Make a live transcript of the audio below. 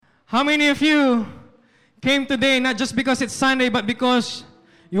How many of you came today not just because it's Sunday, but because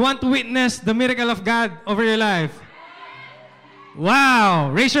you want to witness the miracle of God over your life?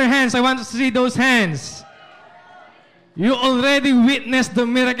 Wow! Raise your hands. I want to see those hands. You already witnessed the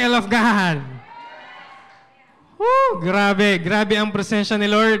miracle of God. Woo! Grabe. Grabe ang presensya ni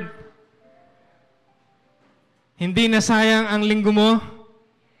Lord. Hindi na sayang ang linggo mo.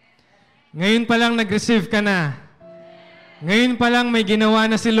 Ngayon pa lang nag-receive ka na. Ngayon pa lang may ginawa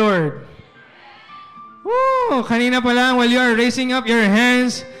na si Lord. Woo! Kanina pa lang while you are raising up your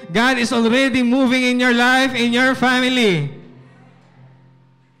hands, God is already moving in your life, in your family.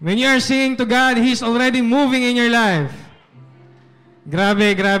 When you are singing to God, He's already moving in your life.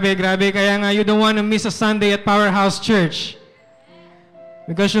 Grabe, grabe, grabe. Kaya nga you don't want to miss a Sunday at Powerhouse Church.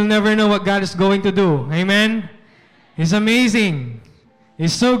 Because you'll never know what God is going to do. Amen? He's amazing.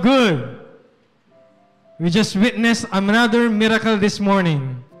 He's so good. We just witnessed another miracle this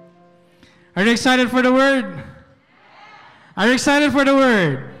morning. Are you excited for the Word? Are you excited for the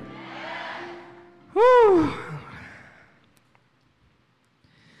Word? Woo!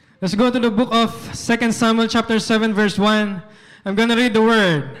 Let's go to the book of 2 Samuel chapter 7 verse 1. I'm gonna read the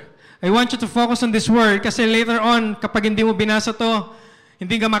Word. I want you to focus on this Word kasi later on, kapag hindi mo binasa to,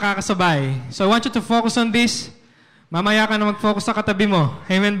 hindi ka makakasabay. So I want you to focus on this. Mamaya ka na mag-focus sa katabi mo.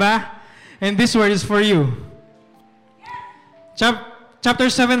 Amen ba? And this Word is for you. Chapter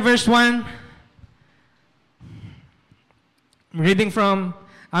 7 verse 1. I'm reading from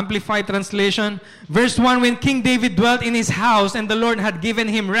Amplified Translation. Verse 1, when King David dwelt in his house and the Lord had given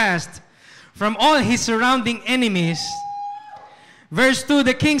him rest from all his surrounding enemies. Verse 2,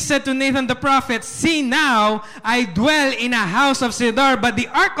 the king said to Nathan the prophet, see now, I dwell in a house of cedar, but the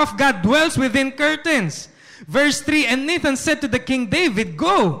ark of God dwells within curtains. Verse 3, and Nathan said to the king David,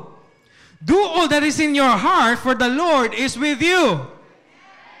 go, do all that is in your heart, for the Lord is with you.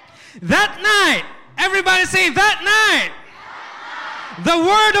 That night, everybody say, that night, the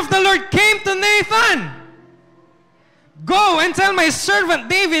word of the Lord came to Nathan. Go and tell my servant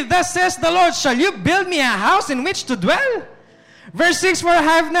David, thus says the Lord, shall you build me a house in which to dwell? Verse 6, for I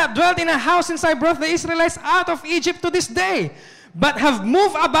have not dwelt in a house since I brought the Israelites out of Egypt to this day, but have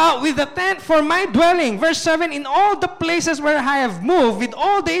moved about with a tent for my dwelling. Verse 7, in all the places where I have moved with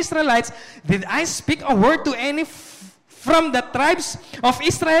all the Israelites, did I speak a word to any from the tribes of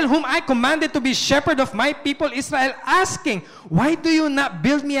Israel whom I commanded to be shepherd of my people Israel, asking, why do you not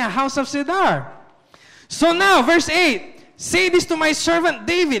build me a house of cedar? So now, verse 8, say this to my servant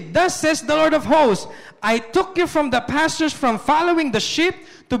David, thus says the Lord of hosts, I took you from the pastures, from following the sheep,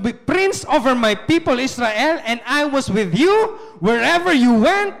 to be prince over my people Israel, and I was with you wherever you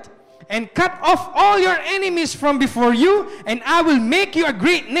went, and cut off all your enemies from before you, and I will make you a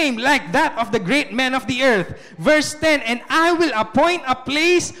great name like that of the great men of the earth. Verse 10, and I will appoint a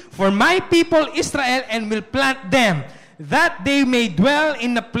place for my people Israel, and will plant them, that they may dwell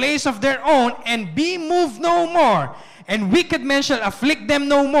in a place of their own, and be moved no more. And wicked men shall afflict them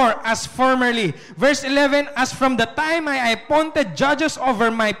no more as formerly. Verse 11, as from the time I appointed judges over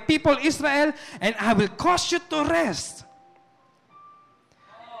my people Israel, and I will cause you to rest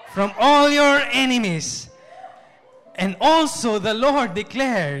from all your enemies. And also the Lord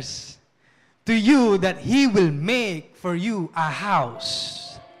declares to you that He will make for you a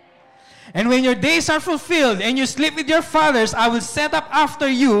house. And when your days are fulfilled and you sleep with your fathers, I will set up after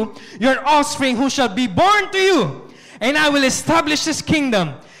you your offspring who shall be born to you. And I will establish His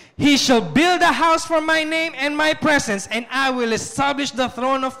kingdom. He shall build a house for my name and my presence, and I will establish the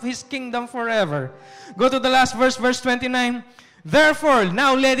throne of His kingdom forever. Go to the last verse, verse 29. Therefore,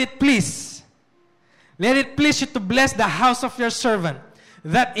 now let it please you to bless the house of your servant,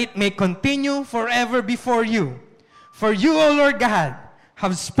 that it may continue forever before you. For you, O Lord God,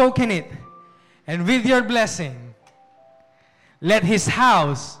 have spoken it, and with your blessing, let His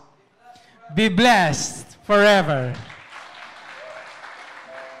house be blessed forever.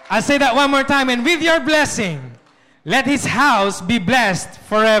 I'll say that one more time. And with your blessing, let His house be blessed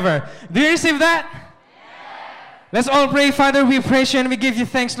forever. Do you receive that? Let's all pray. Father, we praise You and we give You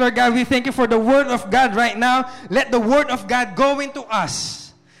thanks, Lord God. We thank You for the Word of God right now. Let the Word of God go into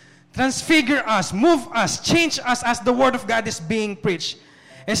us. Transfigure us, move us, change us as the Word of God is being preached.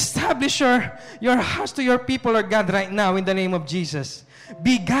 Establish your hearts to Your people, Lord God, right now in the name of Jesus.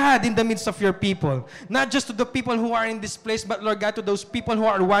 Be God in the midst of Your people. Not just to the people who are in this place, but Lord God, to those people who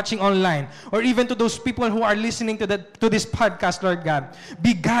are watching online, or even to those people who are listening to this podcast, Lord God.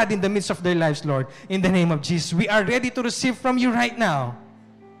 Be God in the midst of their lives, Lord, in the name of Jesus. We are ready to receive from You right now.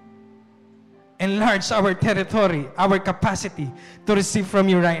 enlarge our territory, our capacity to receive from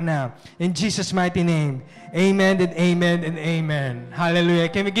you right now. In Jesus' mighty name, amen and amen and amen. Hallelujah.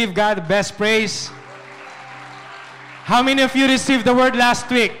 Can we give God the best praise? How many of you received the word last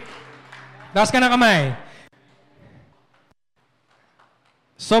week? Taas ka na kamay.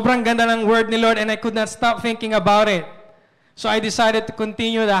 Sobrang ganda ng word ni Lord and I could not stop thinking about it. So I decided to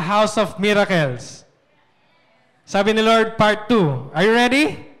continue the House of Miracles. Sabi ni Lord, part 2. Are you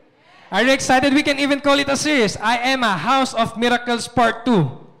ready? Are you excited? We can even call it a series. I am a House of Miracles part 2.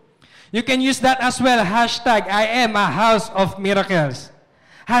 You can use that as well. Hashtag, I am a House of Miracles.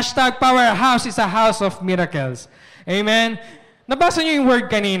 Hashtag, Powerhouse is a House of Miracles. Amen? Nabasa niyo yung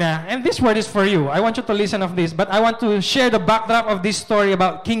word kanina, and this word is for you. I want you to listen of this, but I want to share the backdrop of this story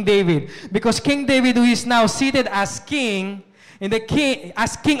about King David. Because King David, who is now seated as king,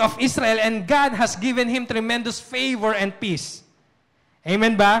 as king of Israel, and God has given him tremendous favor and peace.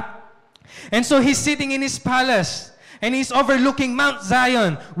 Amen ba? And so he's sitting in his palace, and he's overlooking Mount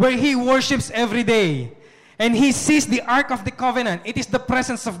Zion, where he worships every day. And he sees the Ark of the Covenant. It is the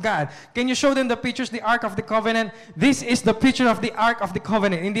presence of God. Can you show them the pictures, the Ark of the Covenant? This is the picture of the Ark of the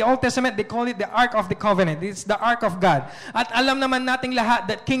Covenant. In the Old Testament, they call it the Ark of the Covenant. It's the Ark of God. At alam naman nating lahat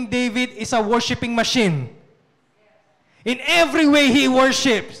that King David is a worshiping machine. In every way, he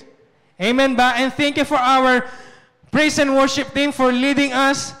worships. Amen ba? And thank you for our praise and worship team for leading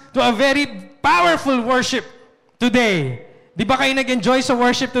us to a very powerful worship today. Di ba kayo nag-enjoy sa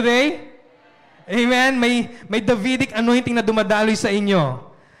worship today? Amen? May Davidic anointing na dumadaloy sa inyo.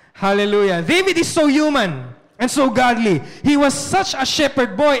 Hallelujah. David is so human and so godly. He was such a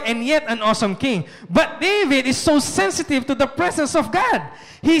shepherd boy and yet an awesome king. But David is so sensitive to the presence of God.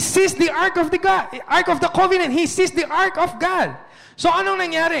 He sees the Ark of the Covenant. He sees the Ark of God. So anong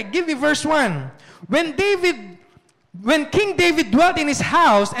nangyari? Give me verse 1. When King David dwelt in his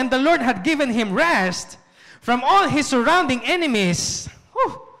house and the Lord had given him rest from all his surrounding enemies,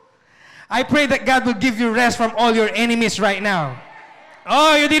 I pray that God will give you rest from all your enemies right now.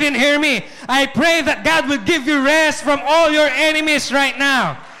 Oh, you didn't hear me. I pray that God will give you rest from all your enemies right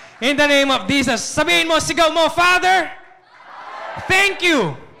now. In the name of Jesus. Sabihin mo, sigaw mo, Father, thank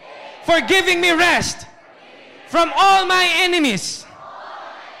you for giving me rest from all my enemies.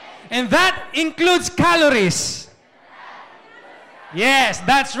 And that includes calories. Yes,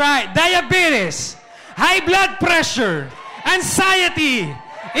 that's right. Diabetes, high blood pressure, anxiety,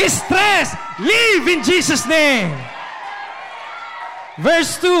 stress, leave in Jesus' name.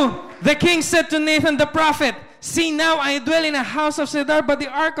 Verse 2, the king said to Nathan the prophet, see now I dwell in a house of cedar, but the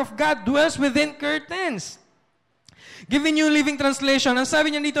ark of God dwells within curtains. Giving you Living Translation, ang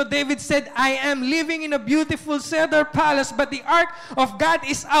sabi niya dito, David said, I am living in a beautiful cedar palace, but the ark of God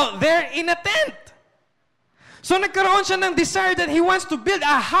is out there in a tent. So nagkaroon siya ng desire that he wants to build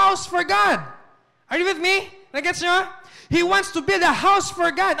a house for God. Are you with me? Nagets niyo? He wants to build a house for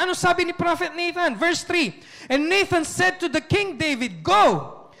God. Ano sabi ni Prophet Nathan? Verse 3, and Nathan said to the King David,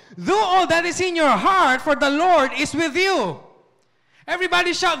 go, do all that is in your heart, for the Lord is with you.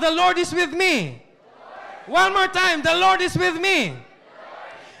 Everybody shout, the Lord is with me. One more time, the Lord is with me.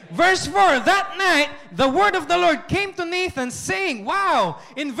 Verse 4, that night, the word of the Lord came to Nathan saying, wow,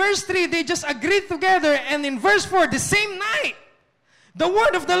 in verse 3, they just agreed together, and in verse 4, the same night, the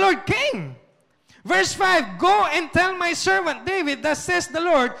word of the Lord came. Verse 5, go and tell my servant David, thus says the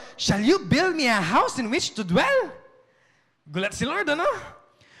Lord, shall you build me a house in which to dwell? Gulat si Lord, ano?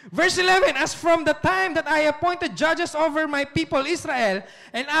 Verse 11, as from the time that I appointed judges over my people Israel,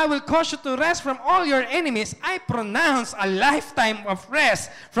 and I will cause you to rest from all your enemies, I pronounce a lifetime of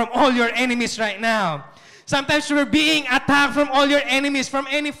rest from all your enemies right now. Sometimes we're being attacked from all your enemies, from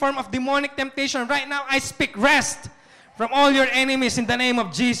any form of demonic temptation. Right now, I speak rest from all your enemies in the name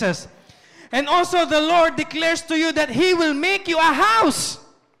of Jesus. And also the Lord declares to you that He will make you a house.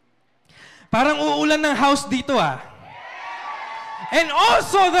 Parang uulan ng house dito ah. And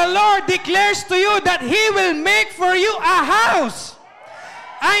also the Lord declares to you that He will make for you a house.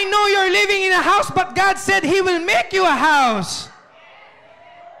 I know you're living in a house, but God said He will make you a house.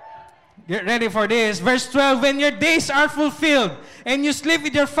 Get ready for this. Verse 12, when your days are fulfilled and you sleep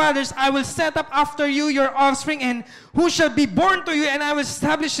with your fathers, I will set up after you your offspring, and who shall be born to you, and I will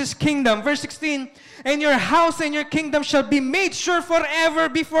establish His kingdom. Verse 16, and your house and your kingdom shall be made sure forever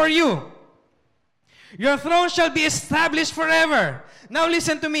before you. Your throne shall be established forever. Now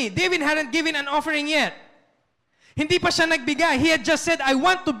listen to me. David hadn't given an offering yet. Hindi pa siya nagbigay. He had just said, I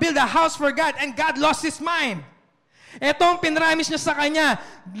want to build a house for God, and God lost his mind. Ito ang pinramis niya sa kanya.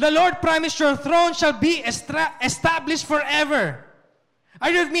 The Lord promised your throne shall be established forever. Are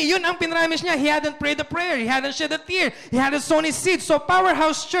you with me? Yun ang pinramis niya. He hadn't prayed a prayer. He hadn't shed a tear. He hadn't sown his seed. So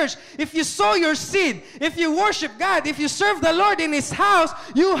Powerhouse Church, if you sow your seed, if you worship God, if you serve the Lord in His house,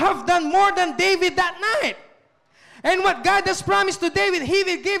 you have done more than David that night. And what God has promised to David, He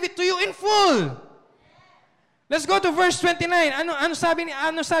will give it to you in full. Let's go to verse 29.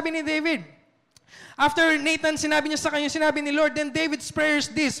 Ano sabi ni David? After Nathan sinabi niya sa kanya, sinabi ni Lord, then David's prayer is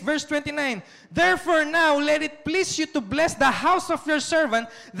this, verse 29, therefore now let it please you to bless the house of your servant,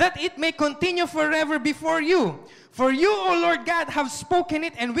 that it may continue forever before you. For you, O Lord God, have spoken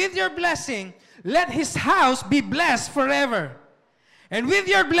it, and with your blessing, let his house be blessed forever. And with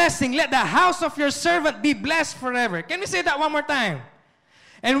your blessing, let the house of your servant be blessed forever. Can we say that one more time?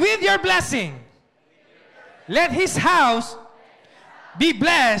 And with your blessing, let his house be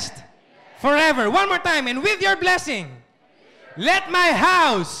blessed forever. One more time. And with your blessing, let my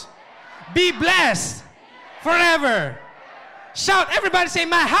house be blessed forever. Shout, everybody say,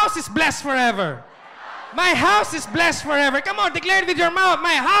 my house is blessed forever. My house is blessed forever. Come on, declare it with your mouth.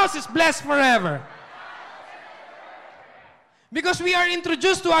 My house is blessed forever. Because we are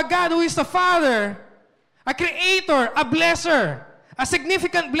introduced to a God who is a Father, a Creator, a Blesser, a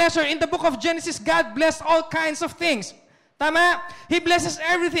significant Blesser. In the book of Genesis, God blessed all kinds of things. Tama? He blesses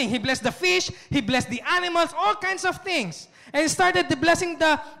everything. He blessed the fish. He blessed the animals. All kinds of things. And He started blessing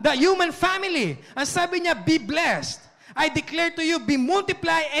the human family. And sabi niya, be blessed. I declare to you, be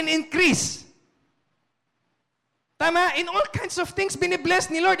multiply and increase. Tama? In all kinds of things,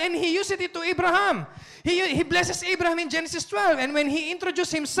 binibless ni Lord. And He used it to Abraham. He blesses Abraham in Genesis 12. And when He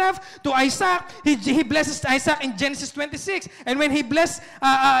introduced Himself to Isaac, He blesses Isaac in Genesis 26. And when He blessed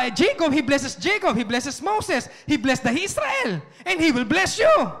Jacob, He blesses Jacob. He blesses Moses. He blessed the Israel. And He will bless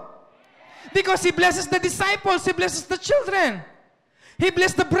you. Because He blesses the disciples. He blesses the children. He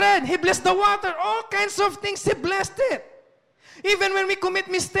blessed the bread. He blessed the water. All kinds of things He blessed it. Even when we commit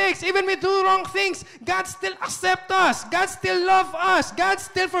mistakes, even we do wrong things, God still accepts us. God still loves us. God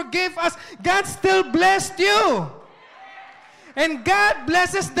still forgives us. God still blessed you. And God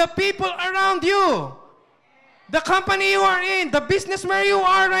blesses the people around you. The company you are in, the business where you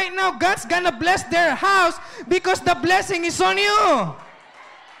are right now, God's gonna bless their house because the blessing is on you.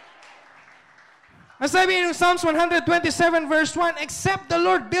 As sabi in Psalms 127 verse 1, except the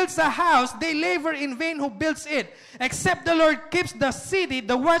Lord builds a house, they labor in vain who builds it. Except the Lord keeps the city,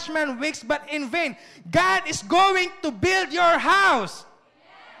 the watchman wakes but in vain. God is going to build your house.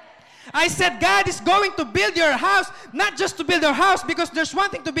 I said God is going to build your house, not just to build your house, because there's one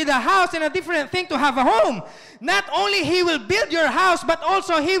thing to build a house and a different thing to have a home. Not only He will build your house, but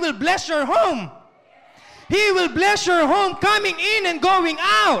also He will bless your home. He will bless your home coming in and going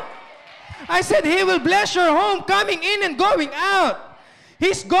out. I said He will bless your home coming in and going out.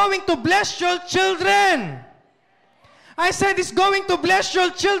 He's going to bless your children. I said He's going to bless your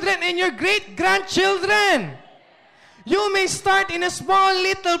children and your great-grandchildren. You may start in a small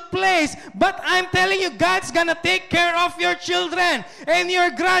little place, but I'm telling you, God's gonna take care of your children and your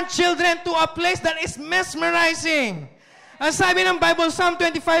grandchildren to a place that is mesmerizing. Ang sabi ng Bible, Psalm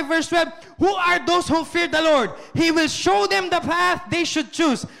 25 verse 12, who are those who fear the Lord? He will show them the path they should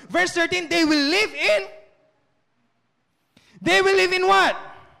choose. Verse 13, they will live in what?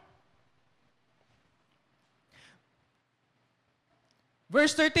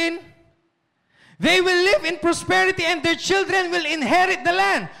 Verse 13, they will live in prosperity and their children will inherit the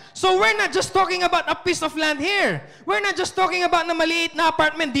land. So we're not just talking about a piece of land here. We're not just talking about na maliit na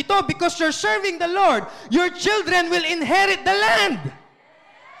apartment dito because you're serving the Lord. Your children will inherit the land.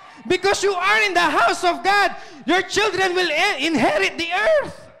 Because you are in the house of God, your children will inherit the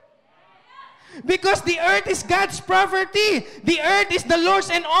earth. Because the earth is God's property. The earth is the Lord's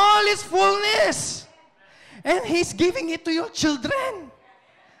and all its fullness. And He's giving it to your children.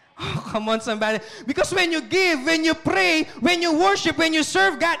 Oh, come on, somebody. Because when you give, when you pray, when you worship, when you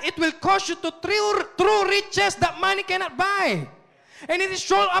serve God, it will cause you to true riches that money cannot buy. And it will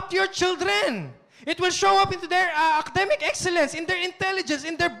show up to your children. It will show up into their academic excellence, in their intelligence,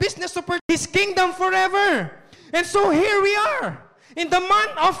 in their business opportunities, His kingdom forever. And so here we are, in the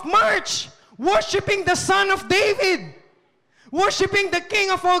month of March, worshiping the Son of David, worshiping the King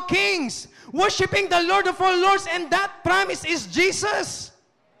of all kings, worshiping the Lord of all lords, and that promise is Jesus.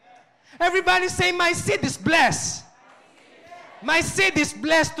 Everybody say, my seed is blessed. My seed is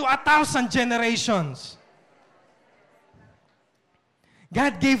blessed to 1,000 generations.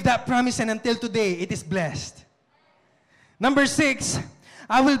 God gave that promise and until today, it is blessed. Number 6,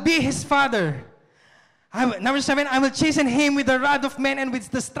 I will be his father. Number 7, I will chasten him with the rod of men and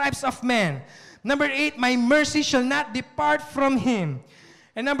with the stripes of men. Number 8, my mercy shall not depart from him.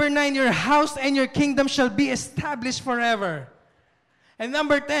 And number 9, your house and your kingdom shall be established forever. And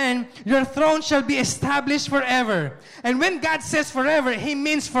number 10, your throne shall be established forever. And when God says forever, He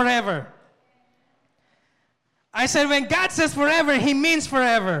means forever. I said, when God says forever, He means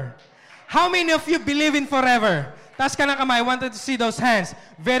forever. How many of you believe in forever? Taas ka ng kamay. I wanted to see those hands.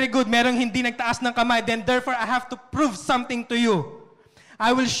 Very good. Merong hindi nagtaas ng kamay. Then therefore, I have to prove something to you.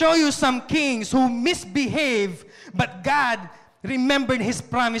 I will show you some kings who misbehave, but God remembered His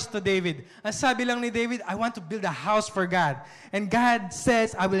promise to David. Ang sabi lang ni David, I want to build a house for God. And God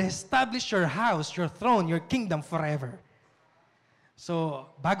says, I will establish your house, your throne, your kingdom forever. So,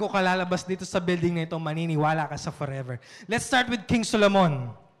 bago ka lalabas dito sa building na ito, maniniwala ka sa forever. Let's start with King Solomon.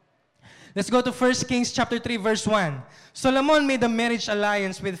 Let's go to 1 Kings chapter 3, verse 1. Solomon made a marriage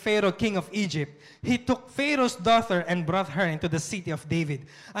alliance with Pharaoh, king of Egypt. He took Pharaoh's daughter and brought her into the city of David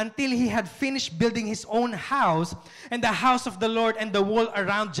until he had finished building his own house and the house of the Lord and the wall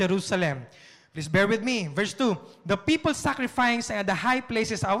around Jerusalem. Please bear with me. Verse 2. The people sacrificing at the high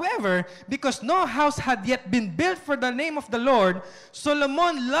places, however, because no house had yet been built for the name of the Lord,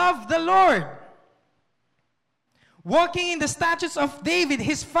 Solomon loved the Lord. Walking in the statutes of David,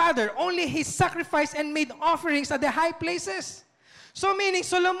 his father, only he sacrificed and made offerings at the high places. So meaning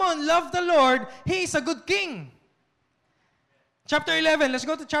Solomon loved the Lord, he is a good king. Chapter 11, let's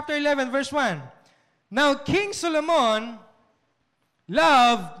go to chapter 11, verse 1. Now King Solomon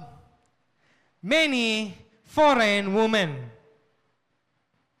loved many foreign women.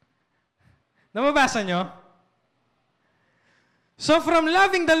 Namabasa nyo? So from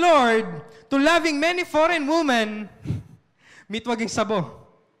loving the Lord to loving many foreign women, mitwaging sabo.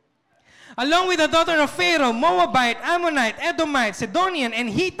 Along with the daughter of Pharaoh, Moabite, Ammonite, Edomite, Sidonian, and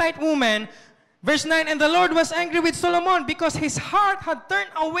Hittite women, verse 9, and the Lord was angry with Solomon because his heart had turned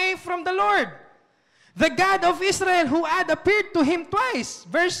away from the Lord, the God of Israel, who had appeared to him twice.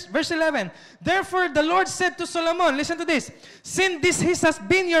 Verse 11. Therefore the Lord said to Solomon, listen to this, since this has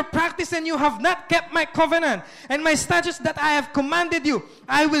been your practice and you have not kept my covenant and my statutes that I have commanded you,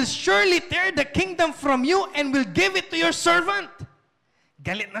 I will surely tear the kingdom from you and will give it to your servant.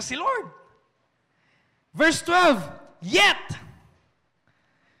 Galit na si Lord. Verse 12. Yet,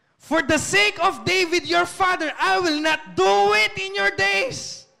 for the sake of David your father, I will not do it in your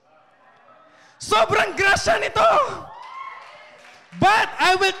days. Sobrang grasya nito. But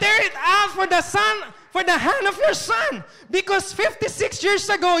I will tear it out for the hand of your son. Because 56 years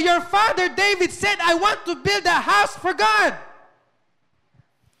ago, your father David said, I want to build a house for God.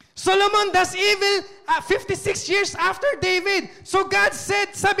 Solomon does evil 56 years after David. So God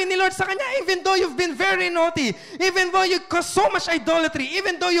said, sabi ni Lord sa kanya, even though you've been very naughty, even though you caused so much idolatry,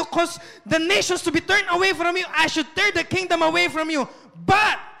 even though you caused the nations to be turned away from you, I should tear the kingdom away from you.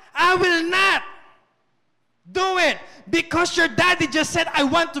 But I will not do it because your daddy just said, I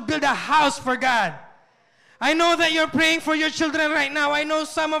want to build a house for God. I know that you're praying for your children right now. I know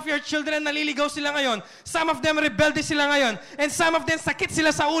some of your children naliligaw sila ngayon. Some of them rebelde sila ngayon. And some of them sakit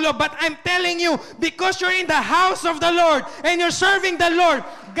sila sa ulo. But I'm telling you, because you're in the house of the Lord and you're serving the Lord,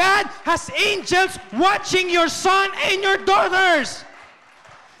 God has angels watching your son and your daughters.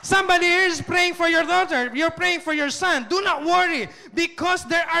 Somebody here is praying for your daughter. You're praying for your son. Do not worry because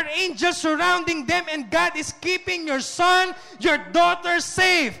there are angels surrounding them and God is keeping your son, your daughter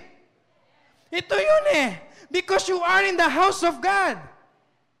safe. Ito yun eh. Because you are in the house of God.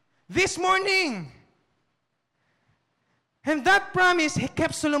 This morning. And that promise, He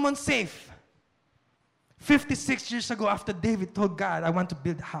kept Solomon safe. 56 years ago after David told God, I want to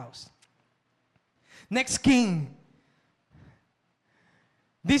build a house. Next king.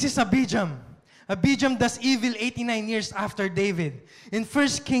 This is Abijam. Abijam does evil 89 years after David. In 1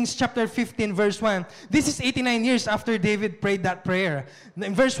 Kings chapter 15, verse 1, this is 89 years after David prayed that prayer.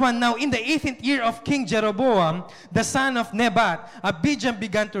 In verse 1, now in the 18th year of King Jeroboam, the son of Nebat, Abijam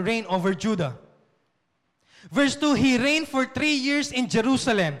began to reign over Judah. Verse 2, he reigned for 3 years in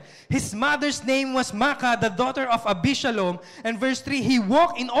Jerusalem. His mother's name was Maacah, the daughter of Abishalom. And verse 3, he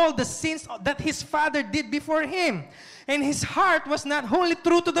walked in all the sins that his father did before him. And his heart was not wholly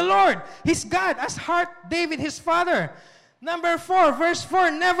true to the Lord, his God, as heart David, his father. Number 4, verse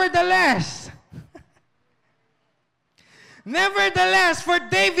 4, nevertheless, nevertheless, for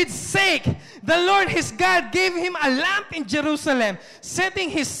David's sake, the Lord his God gave him a lamp in Jerusalem, setting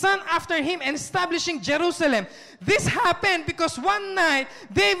his son after him and establishing Jerusalem. This happened because one night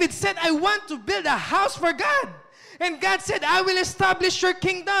David said, I want to build a house for God. And God said, I will establish your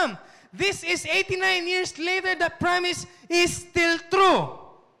kingdom. This is 89 years later, the promise is still true.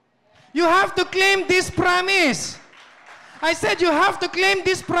 You have to claim this promise. I said you have to claim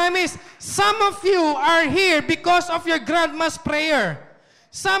this promise. Some of you are here because of your grandma's prayer.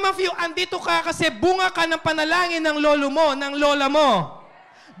 Some of you, andito ka kasi bunga ka ng panalangin ng lolo mo, ng lola mo.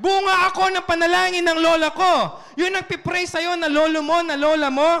 Bunga ako ng panalangin ng lola ko. Yun ang pipray sa'yo na lolo mo, na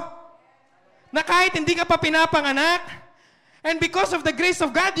lola mo. Na kahit hindi ka pa pinapanganak. And because of the grace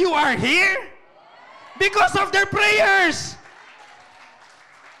of God, you are here. Because of their prayers.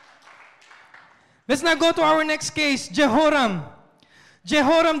 Let's now go to our next case, Jehoram.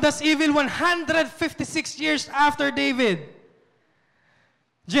 Jehoram does evil 156 years after David.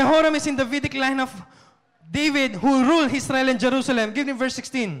 Jehoram is in the Davidic line of David who ruled Israel and Jerusalem. Give me verse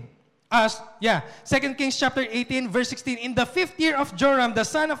 16. 2 Kings chapter 18, verse 16. In the 5th year of Joram, the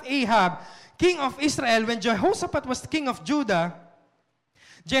son of Ahab, king of Israel, when Jehoshaphat was king of Judah,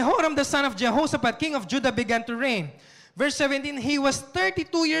 Jehoram, the son of Jehoshaphat, king of Judah, began to reign. Verse 17, he was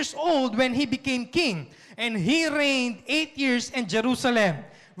 32 years old when he became king, and he reigned 8 years in Jerusalem.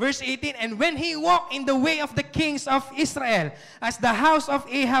 Verse 18, and when he walked in the way of the kings of Israel, as the house of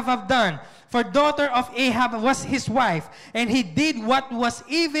Ahab have done, for daughter of Ahab was his wife, and he did what was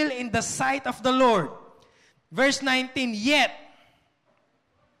evil in the sight of the Lord. Verse 19, yet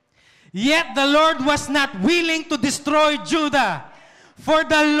the Lord was not willing to destroy Judah, for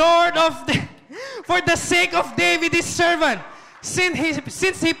the sake of David his servant,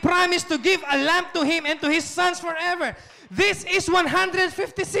 since he promised to give a lamb to him and to his sons forever. This is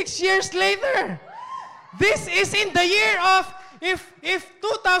 156 years later. This is in the year of, if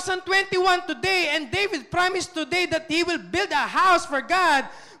 2021 today, and David promised today that he will build a house for God,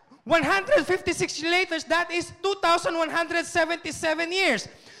 156 years later, that is 2,177 years.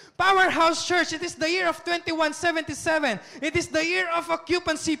 Powerhouse Church, it is the year of 2177. It is the year of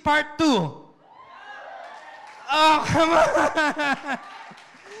occupancy part 2. Oh, come on.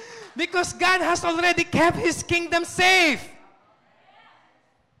 Because God has already kept His kingdom safe.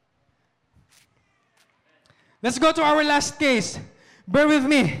 Let's go to our last case. Bear with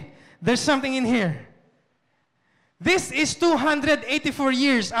me. There's something in here. This is 284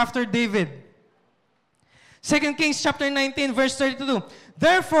 years after David. 2 Kings chapter 19, verse 32.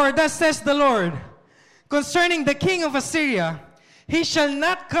 Therefore, thus says the Lord, concerning the king of Assyria, he shall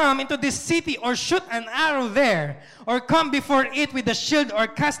not come into this city or shoot an arrow there, or come before it with a shield or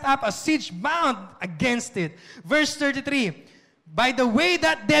cast up a siege bound against it. Verse 33, by the way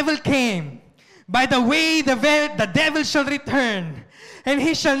that devil came, by the way the devil shall return, and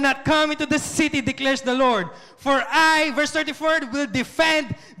he shall not come into the city, declares the Lord. For I, verse 34, will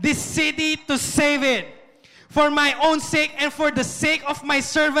defend this city to save it, for my own sake and for the sake of my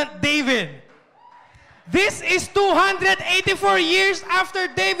servant David. This is 284 years after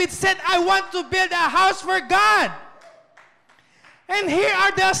David said, I want to build a house for God. And here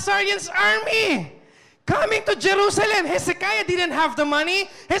are the Assyrians' army coming to Jerusalem. Hezekiah didn't have the money.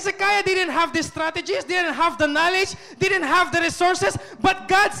 Hezekiah didn't have the strategies, didn't have the knowledge, didn't have the resources. But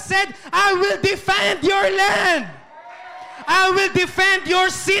God said, I will defend your land. I will defend your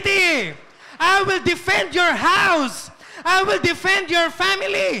city. I will defend your house. I will defend your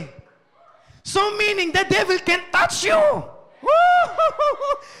family. So meaning the devil can't touch you.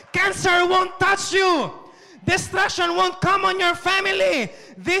 Cancer won't touch you. Destruction won't come on your family.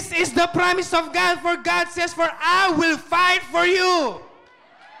 This is the promise of God. For God says, for I will fight for you.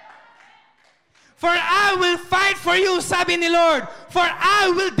 For I will fight for you, sabi ni Lord. For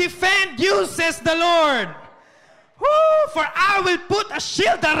I will defend you, says the Lord. For I will put a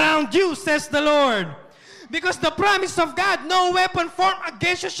shield around you, says the Lord. Because the promise of God, no weapon formed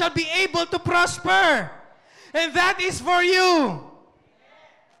against you shall be able to prosper. And that is for you.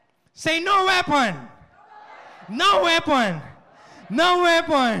 Say, no weapon. No weapon. No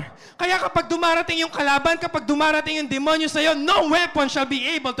weapon. Kaya kapag dumarating yung kalaban, kapag dumarating yung demonyo sa'yo, no weapon shall be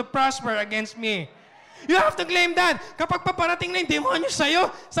able to prosper against me. You have to claim that. Kapag paparating na yung demonyo sa'yo,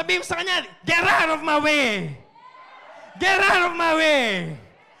 sabihin mo sa kanya, get out of my way. Get out of my way.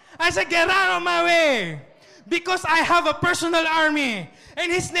 I said, get out of my way. Because I have a personal army.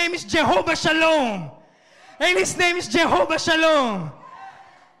 And His name is Jehovah Shalom. And His name is Jehovah Shalom.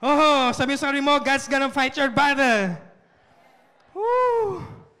 Oh, sabi sa mo, God's gonna fight your battle. Woo.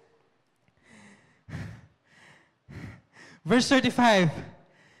 Verse 35.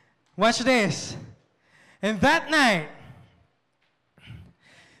 Watch this. And that night,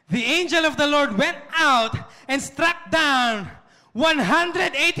 the angel of the Lord went out and struck down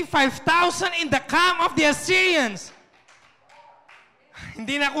 185,000 in the camp of the Assyrians.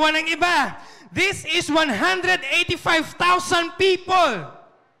 Hindi nakuha ng iba. This is 185,000 people.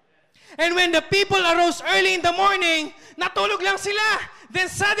 And when the people arose early in the morning, natulog lang sila. Then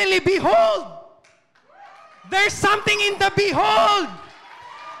suddenly, behold, there's something in the behold.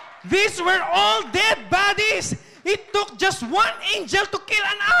 These were all dead bodies. It took just one angel to kill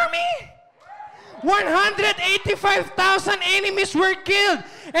an army. 185,000 enemies were killed.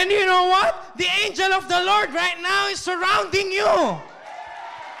 And you know what? The angel of the Lord right now is surrounding you.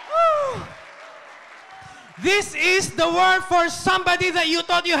 Woo. This is the word for somebody that you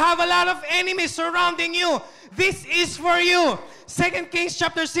thought you have a lot of enemies surrounding you. This is for you. 2 Kings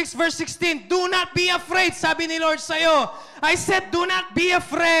chapter 6 verse 16. Do not be afraid, sabi ni Lord sa'yo. I said, do not be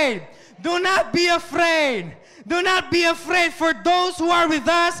afraid. Do not be afraid. Do not be afraid, for those who are with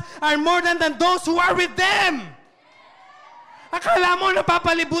us are more than those who are with them. Akala mo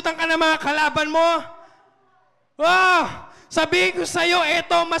napapalibutan ka ng mga kalaban mo? Oh, sabihin ko sa'yo,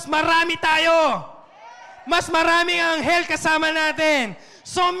 eto, mas marami tayo. Mas maraming anghel kasama natin.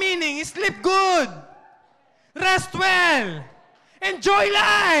 So meaning, sleep good. Rest well. Enjoy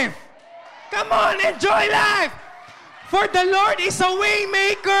life. Come on, enjoy life. For the Lord is a way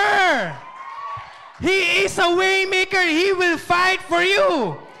maker. He is a way maker. He will fight for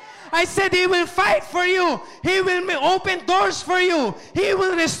you. I said He will fight for you. He will open doors for you. He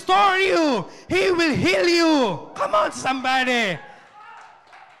will restore you. He will heal you. Come on, somebody.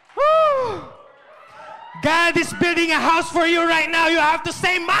 Woo. God is building a house for you right now. You have to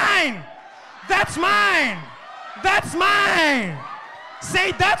say, mine. That's mine. That's mine.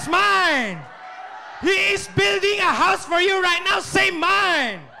 Say, that's mine. He is building a house for you right now. Say,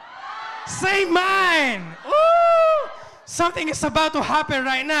 mine. Say, mine. Ooh. Something is about to happen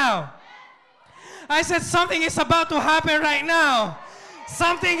right now. I said something is about to happen right now.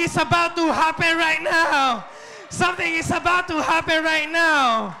 Something is about to happen right now. Something is about to happen right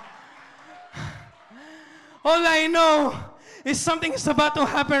now. All I know is something is about to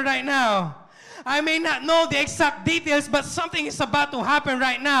happen right now. I may not know the exact details, but something is about to happen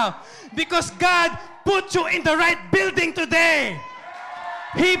right now. Because God put you in the right building today.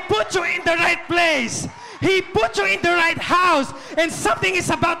 He put you in the right place. He put you in the right house. And something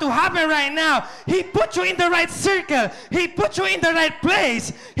is about to happen right now. He put you in the right circle. He put you in the right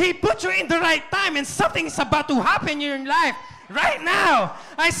place. He put you in the right time. And something is about to happen in your life right now.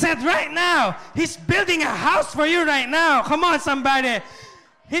 I said right now. He's building a house for you right now. Come on, somebody.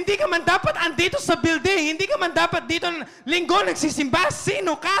 Hindi ka man dapat andito sa building. Hindi ka man dapat dito linggo nagsisimba.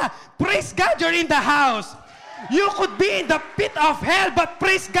 Sino ka? Praise God, you're in the house. You could be in the pit of hell, but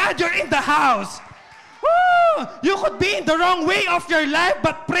praise God, you're in the house. Woo! You could be in the wrong way of your life,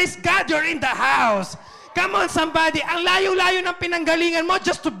 but praise God, you're in the house. Come on, somebody. Ang layo-layo ng pinanggalingan mo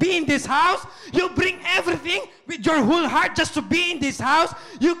just to be in this house. You bring everything with your whole heart just to be in this house.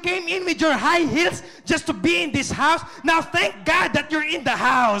 You came in with your high heels just to be in this house. Now, thank God that you're in the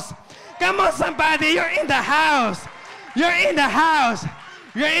house. Come on, somebody. You're in the house. You're in the house.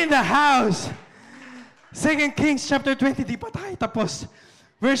 You're in the house. 2 Kings chapter 20, di pa tayo tapos.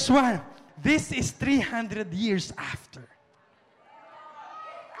 Verse 1, this is 300 years after.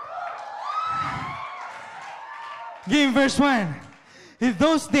 Give verse 1. In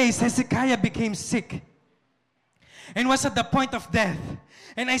those days, Hezekiah became sick and was at the point of death.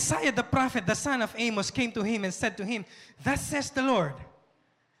 And Isaiah the prophet, the son of Amos, came to him and said to him, thus says the Lord,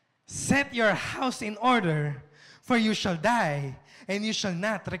 set your house in order, for you shall die, and you shall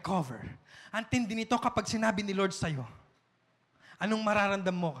not recover. Ang tindi nito kapag sinabi ni Lord sa'yo. Anong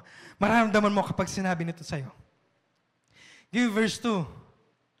mararamdaman mo kapag sinabi nito sa'yo? Give verse 2.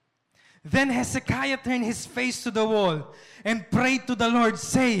 Then Hezekiah turned his face to the wall and prayed to the Lord,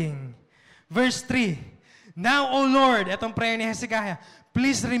 saying, verse 3, now, O Lord, etong prayer ni Hezekiah,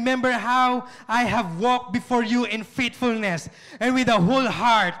 please remember how I have walked before you in faithfulness and with a whole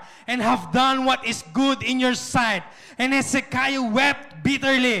heart and have done what is good in your sight. And Hezekiah wept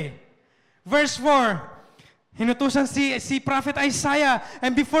bitterly. Verse 4, hinutusan si Prophet Isaiah,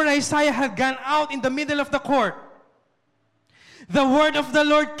 and before Isaiah had gone out in the middle of the court, the word of the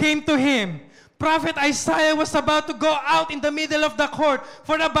Lord came to him. Prophet Isaiah was about to go out in the middle of the court.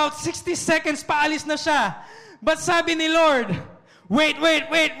 For about 60 seconds, paalis na siya. But sabi ni Lord, wait.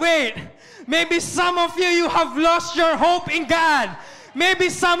 Maybe some of you have lost your hope in God. Maybe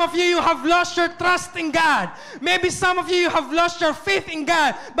some of you have lost your trust in God. Maybe some of you have lost your faith in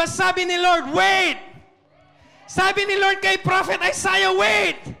God. But sabi ni Lord, wait. Sabi ni Lord kay Prophet Isaiah,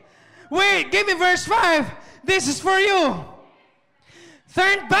 wait. Give me verse 5. This is for you.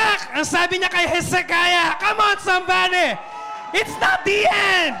 Turn back. Ang sabi niya kay Hezekiah. Come on, somebody. It's not the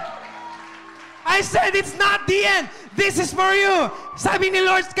end. I said it's not the end. This is for you. Sabi ni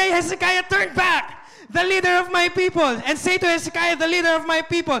Lord kay Hezekiah, turn back, the leader of my people, and say to Hezekiah, the leader of my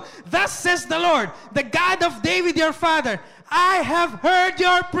people, thus says the Lord, the God of David your father, I have heard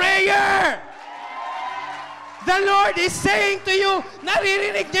your prayer. The Lord is saying to you,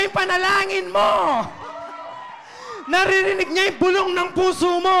 naririnig niya yung panalangin mo. Naririnig niya yung bulong ng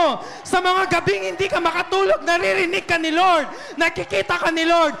puso mo. Sa mga gabing hindi ka makatulog, naririnig ka ni Lord. Nakikita ka ni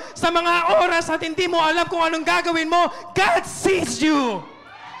Lord. Sa mga oras at hindi mo alam kung anong gagawin mo, God sees you.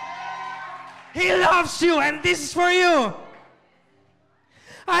 He loves you, and this is for you.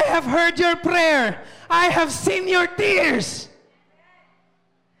 I have heard your prayer. I have seen your tears.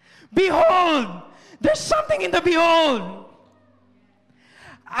 Behold, there's something in the behold.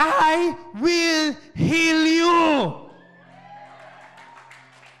 I will heal you.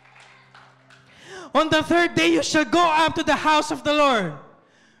 On the third day, you shall go up to the house of the Lord.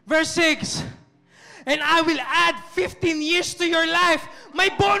 Verse 6. And I will add 15 years to your life. May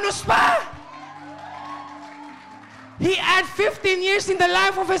bonus pa. He add 15 years in the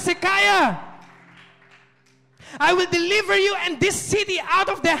life of Hezekiah. I will deliver you and this city out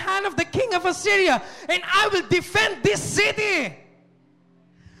of the hand of the king of Assyria, and I will defend this city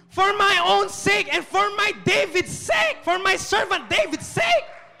for my own sake and for my David's sake, for my servant David's sake.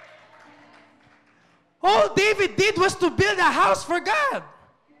 All David did was to build a house for God.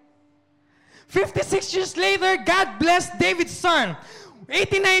 56 years later, God blessed David's son.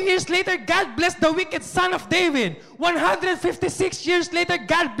 89 years later, God blessed the wicked son of David. 156 years later,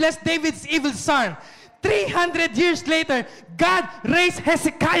 God blessed David's evil son. 300 years later, God raised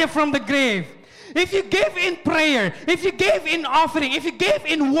Hezekiah from the grave. If you gave in prayer, if you gave in offering, if you gave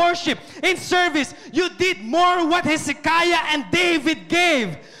in worship, in service, you did more what Hezekiah and David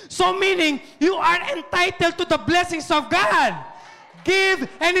gave. So meaning, you are entitled to the blessings of God. Give,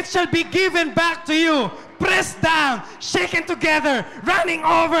 and it shall be given back to you. Pressed down, shaken together, running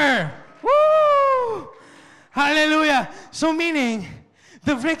over. Woo! Hallelujah. So meaning,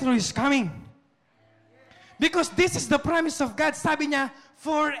 the breakthrough is coming. Because this is the promise of God. Sabi niya,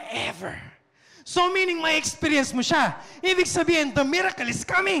 forever. So meaning, may experience mo siya. Ibig sabihin, the miracle is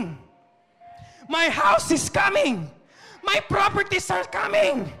coming. My house is coming. My properties are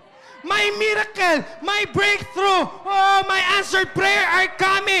coming. My miracle, my breakthrough, oh, my answered prayer are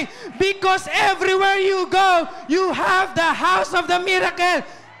coming. Because everywhere you go, you have the house of the miracle.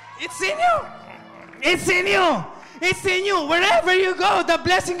 It's in you. It's in you. It's in you. Wherever you go, the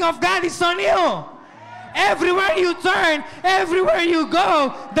blessing of God is on you. Everywhere you turn, everywhere you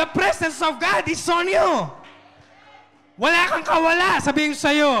go, the presence of God is on you. Wala kang kawala, sabihin ko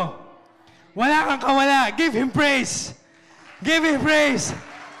sa'yo. Wala kang kawala. Give Him praise. Give Him praise.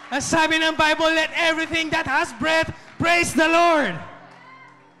 Ang sabi ng Bible, let everything that has breath praise the Lord.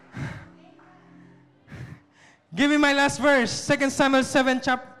 Give me my last verse. 2 Samuel 7,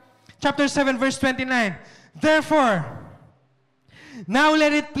 chapter 7, verse 29. Therefore, now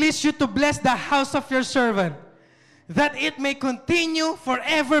let it please you to bless the house of your servant, that it may continue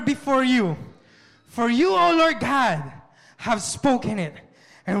forever before you. For you, O Lord God, have spoken it.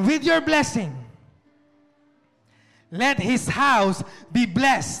 And with your blessing, let his house be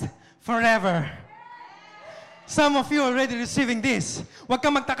blessed forever. Some of you are already receiving this. Huwag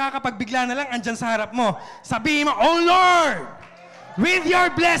kang magtaka kapag bigla na lang andyan sa harap mo. Sabihin mo, Oh Lord, with your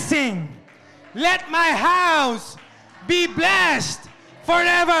blessing, let my house be blessed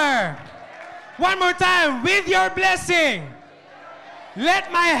forever. One more time, with your blessing, let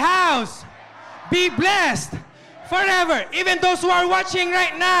my house be blessed forever. Even those who are watching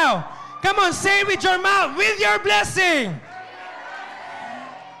right now, come on, say it with your mouth, with your blessing.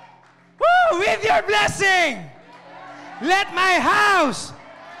 Woo, with your blessing. Let my house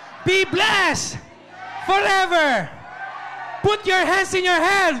be blessed forever. Put your hands in your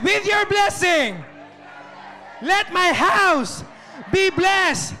head, with your blessing. Let my house be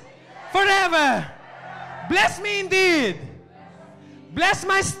blessed forever. Bless me indeed. Bless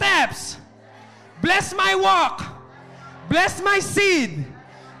my steps. Bless my walk. Bless my seed.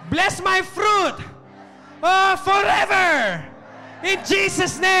 Bless my fruit, oh, forever, in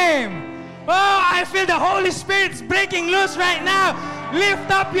Jesus' name. Oh, I feel the Holy Spirit's breaking loose right now.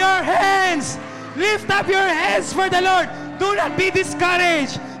 Lift up your hands. Lift up your hands for the Lord. Do not be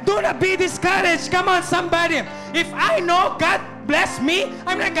discouraged. Do not be discouraged. Come on, somebody. If I know God bless me,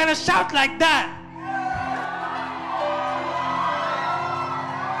 I'm not gonna shout like that.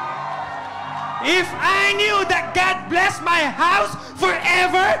 If I knew that God blessed my house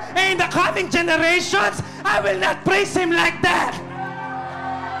forever and in the coming generations, I will not praise Him like that.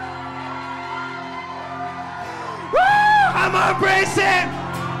 Woo! I'm gonna praise Him.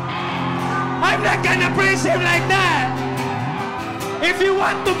 I'm not gonna praise Him like that. If you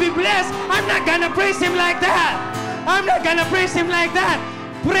want to be blessed, I'm not gonna praise Him like that. I'm not gonna praise Him like that.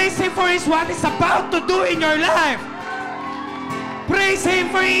 Praise Him for what He's about to do in your life. Praise Him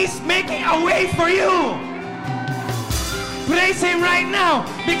for He's making a way for you. Praise Him right now,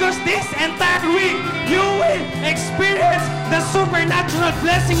 because this entire week you will experience the supernatural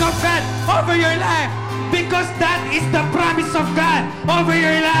blessing of God over your life, because that is the promise of God over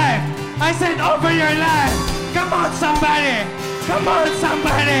your life. I said over your life. Come on, somebody. Come on,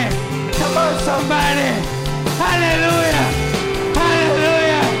 somebody. Come on, somebody. Hallelujah.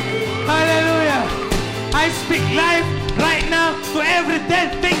 Hallelujah. Hallelujah. I speak life right now to every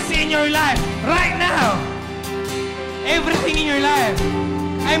dead things in your life. Right now. Everything in your life.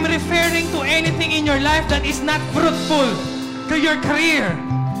 I'm referring to anything in your life that is not fruitful. To your career,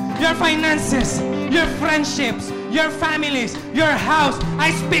 your finances, your friendships, your families, your house.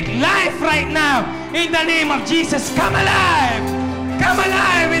 I speak life right now in the name of Jesus. Come alive. Come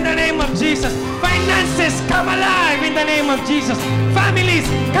alive in the name of Jesus. Finances, come alive in the name of Jesus. Families,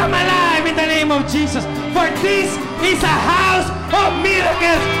 come alive in the name of Jesus. For this is a house of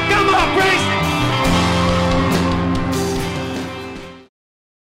miracles. Come on, praise